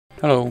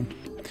Hello!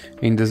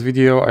 In this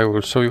video I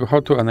will show you how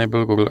to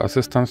enable Google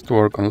Assistant to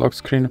work on lock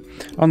screen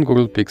on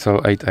Google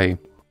Pixel 8a.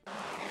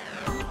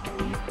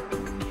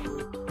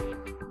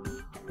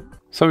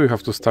 So you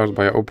have to start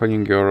by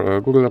opening your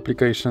Google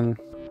application,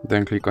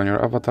 then click on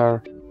your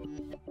avatar,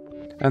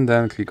 and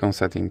then click on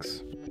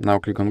Settings. Now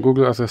click on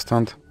Google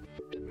Assistant,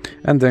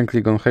 and then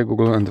click on Hey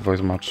Google and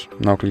Voice Match.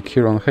 Now click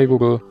here on Hey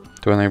Google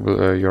to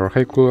enable your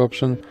Hey Google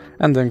option,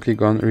 and then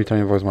click on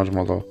Return Voice Match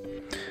model.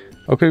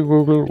 Okay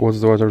Google, what's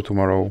the weather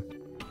tomorrow?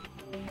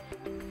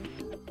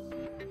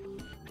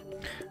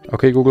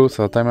 Okay Google,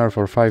 set a timer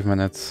for 5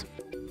 minutes.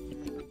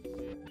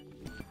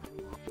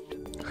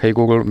 Hey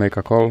Google, make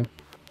a call.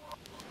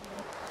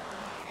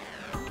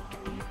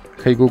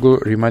 Hey Google,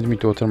 remind me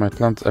to water my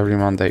plants every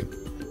Monday.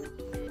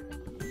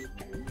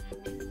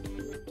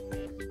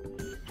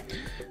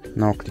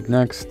 Now click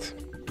next,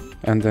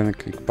 and then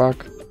click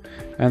back,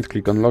 and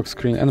click on lock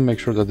screen and make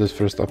sure that this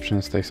first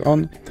option stays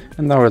on.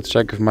 And now let's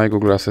check if my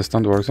Google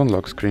Assistant works on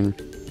lock screen.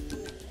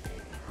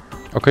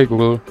 Okay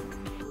Google.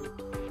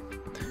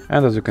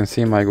 And as you can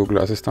see, my Google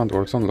Assistant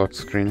works on lock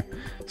screen.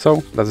 So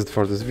that's it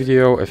for this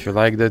video. If you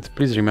liked it,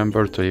 please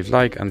remember to leave a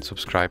like and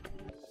subscribe.